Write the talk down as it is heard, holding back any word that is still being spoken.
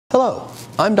Hello,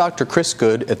 I'm Dr. Chris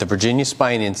Good at the Virginia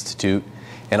Spine Institute,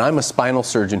 and I'm a spinal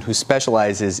surgeon who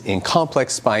specializes in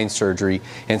complex spine surgery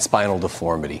and spinal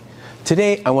deformity.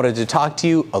 Today, I wanted to talk to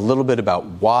you a little bit about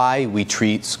why we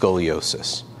treat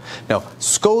scoliosis. Now,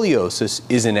 scoliosis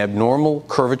is an abnormal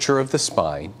curvature of the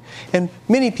spine, and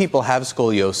many people have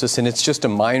scoliosis, and it's just a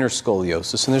minor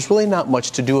scoliosis, and there's really not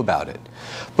much to do about it.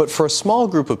 But for a small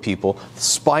group of people,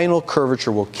 spinal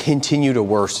curvature will continue to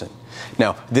worsen.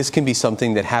 Now, this can be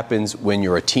something that happens when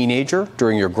you're a teenager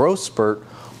during your growth spurt,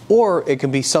 or it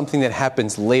can be something that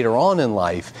happens later on in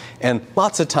life, and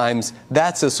lots of times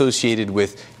that's associated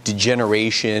with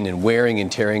degeneration and wearing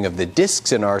and tearing of the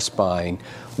discs in our spine,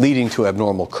 leading to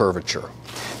abnormal curvature.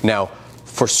 Now,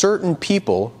 for certain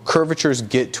people, curvatures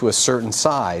get to a certain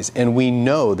size, and we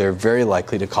know they're very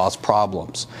likely to cause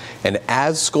problems. And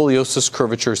as scoliosis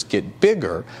curvatures get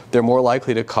bigger, they're more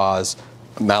likely to cause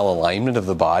malalignment of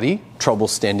the body, trouble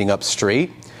standing up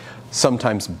straight,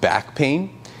 sometimes back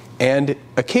pain, and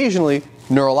occasionally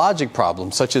neurologic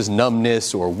problems such as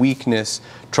numbness or weakness,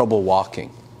 trouble walking.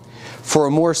 For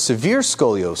a more severe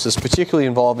scoliosis, particularly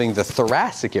involving the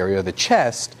thoracic area, the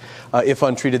chest, if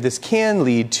untreated, this can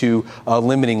lead to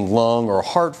limiting lung or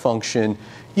heart function,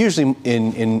 usually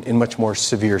in much more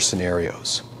severe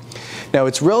scenarios. Now,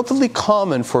 it's relatively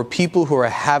common for people who are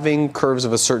having curves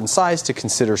of a certain size to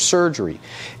consider surgery.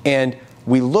 And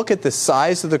we look at the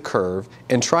size of the curve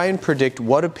and try and predict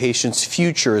what a patient's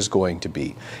future is going to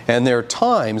be. And there are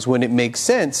times when it makes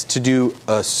sense to do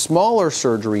a smaller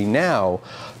surgery now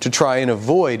to try and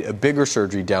avoid a bigger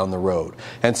surgery down the road.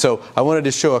 And so I wanted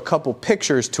to show a couple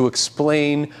pictures to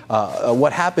explain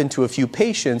what happened to a few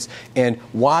patients and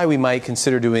why we might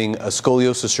consider doing a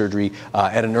scoliosis surgery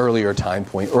at an earlier time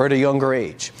point or at a younger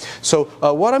age. So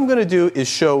what I'm going to do is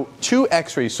show two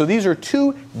x-rays. So these are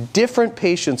two different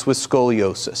patients with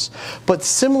scoliosis, but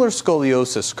similar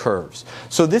scoliosis curves.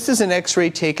 So this is an x-ray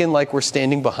taken like we're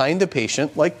standing behind the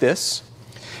patient, like this.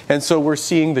 And so we're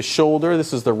seeing the shoulder.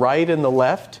 This is the right and the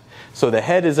left. So the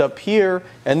head is up here,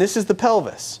 and this is the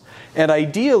pelvis. And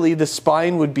ideally, the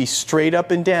spine would be straight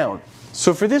up and down.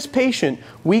 So for this patient,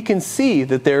 we can see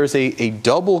that there's a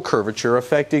double curvature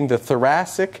affecting the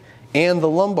thoracic and the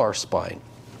lumbar spine.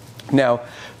 Now,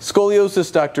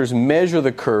 scoliosis doctors measure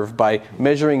the curve by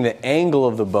measuring the angle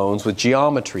of the bones with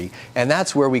geometry, and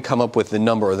that's where we come up with the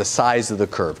number or the size of the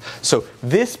curve. So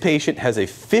this patient has a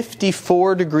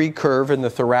 54-degree curve in the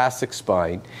thoracic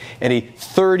spine and a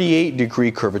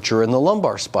 38-degree curvature in the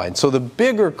lumbar spine. So the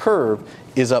bigger curve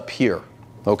is up here.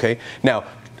 Okay? Now,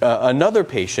 another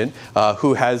patient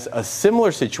who has a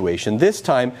similar situation. This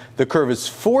time, the curve is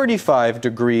 45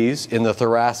 degrees in the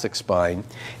thoracic spine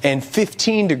and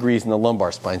 15 degrees in the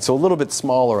lumbar spine, so a little bit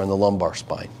smaller in the lumbar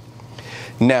spine.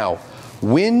 Now,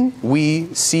 when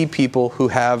we see people who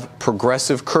have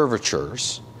progressive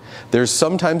curvatures, there's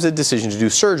sometimes a decision to do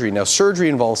surgery. Now, surgery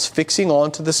involves fixing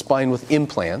onto the spine with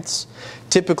implants,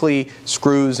 typically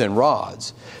screws and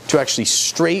rods, to actually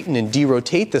straighten and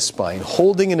derotate the spine,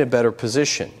 holding in a better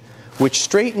position, which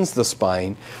straightens the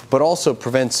spine, but also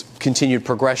prevents continued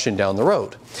progression down the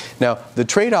road. Now, the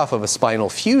trade-off of a spinal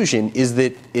fusion is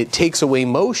that it takes away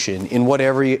motion in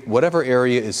whatever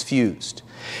area is fused.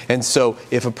 And so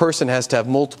if a person has to have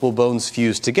multiple bones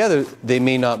fused together, they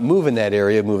may not move in that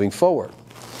area moving forward.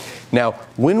 Now,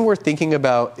 when we're thinking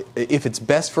about if it's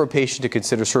best for a patient to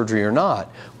consider surgery or not,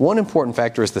 one important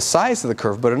factor is the size of the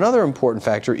curve, but another important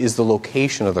factor is the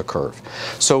location of the curve.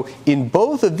 So in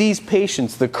both of these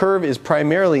patients, the curve is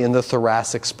primarily in the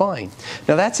thoracic spine.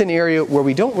 Now, that's an area where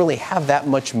we don't really have that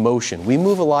much motion. We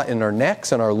move a lot in our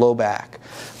necks and our low back,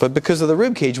 but because of the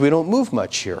rib cage, we don't move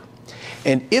much here.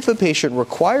 And if a patient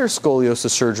requires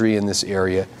scoliosis surgery in this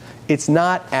area, it's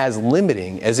not as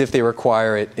limiting as if they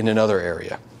require it in another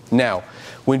area. Now,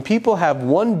 when people have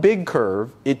one big curve,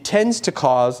 it tends to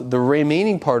cause the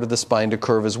remaining part of the spine to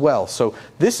curve as well. So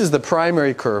this is the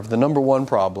primary curve, the number one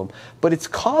problem, but it's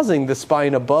causing the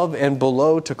spine above and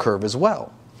below to curve as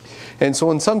well. And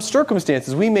so in some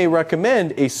circumstances, we may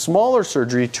recommend a smaller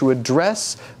surgery to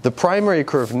address the primary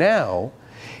curve now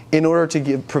in order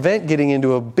to prevent getting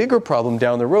into a bigger problem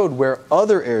down the road where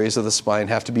other areas of the spine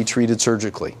have to be treated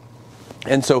surgically.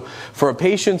 And so for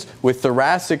patients with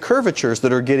thoracic curvatures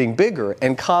that are getting bigger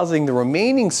and causing the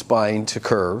remaining spine to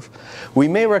curve, we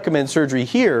may recommend surgery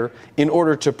here in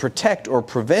order to protect or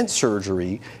prevent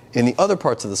surgery in the other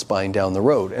parts of the spine down the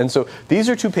road. And so these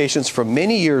are two patients from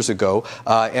many years ago,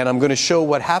 and I'm going to show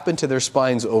what happened to their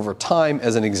spines over time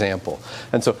as an example.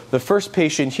 And so the first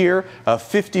patient here, a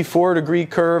 54-degree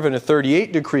curve and a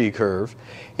 38-degree curve,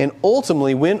 and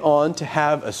ultimately went on to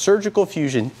have a surgical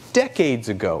fusion decades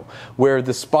ago where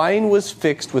the spine was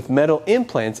fixed with metal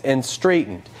implants and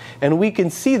straightened. And we can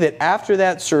see that after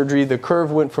that surgery, the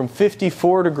curve went from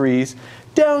 54 degrees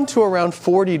down to around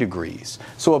 40 degrees,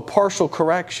 so a partial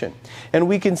correction. And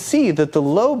we can see that the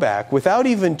low back, without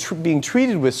even being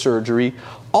treated with surgery,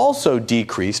 also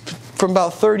decreased from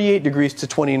about 38 degrees to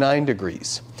 29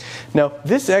 degrees. Now,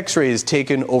 this x-ray is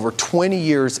taken over 20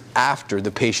 years after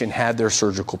the patient had their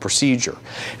surgical procedure.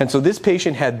 And so this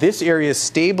patient had this area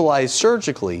stabilized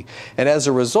surgically, and as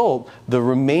a result, the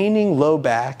remaining low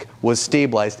back was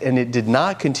stabilized, and it did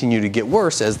not continue to get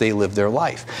worse as they lived their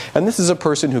life. And this is a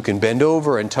person who can bend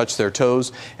over and touch their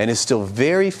toes and is still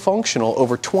very functional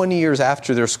over 20 years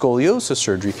after their scoliosis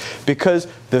surgery because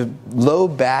the low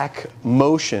back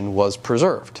motion was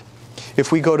preserved.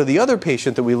 If we go to the other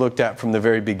patient that we looked at from the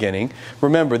very beginning,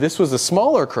 remember this was a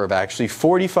smaller curve actually,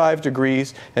 45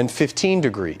 degrees and 15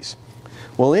 degrees.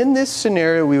 Well, in this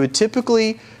scenario we would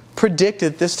typically predict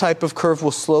that this type of curve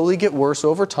will slowly get worse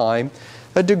over time,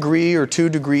 a degree or 2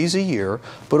 degrees a year,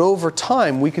 but over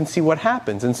time we can see what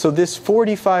happens. And so this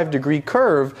 45-degree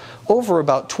curve over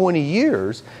about 20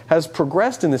 years has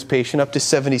progressed in this patient up to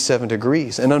 77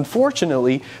 degrees. And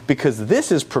unfortunately, because this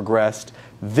has progressed,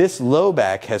 this low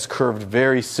back has curved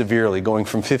very severely, going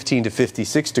from 15 to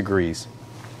 56 degrees.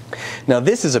 Now,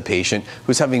 this is a patient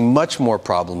who's having much more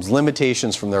problems,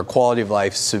 limitations from their quality of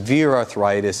life, severe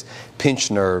arthritis,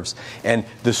 pinched nerves, and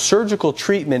the surgical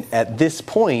treatment at this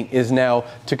point is now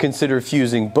to consider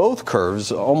fusing both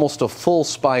curves, almost a full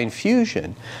spine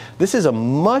fusion. This is a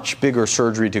much bigger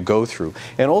surgery to go through,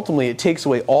 and ultimately it takes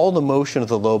away all the motion of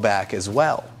the low back as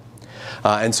well.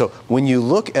 And so when you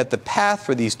look at the path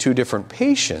for these two different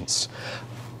patients,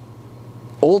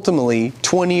 ultimately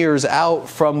 20 years out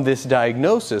from this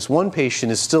diagnosis, one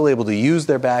patient is still able to use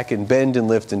their back and bend and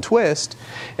lift and twist,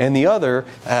 and the other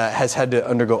has had to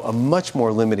undergo a much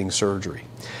more limiting surgery.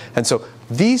 And so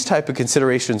these type of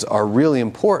considerations are really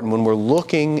important when we're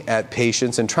looking at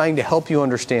patients and trying to help you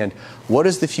understand what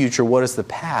is the future, what is the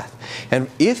path.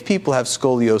 And if people have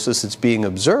scoliosis that's being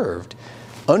observed,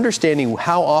 understanding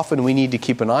how often we need to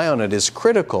keep an eye on it is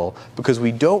critical because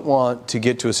we don't want to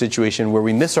get to a situation where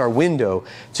we miss our window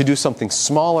to do something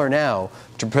smaller now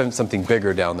to prevent something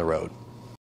bigger down the road.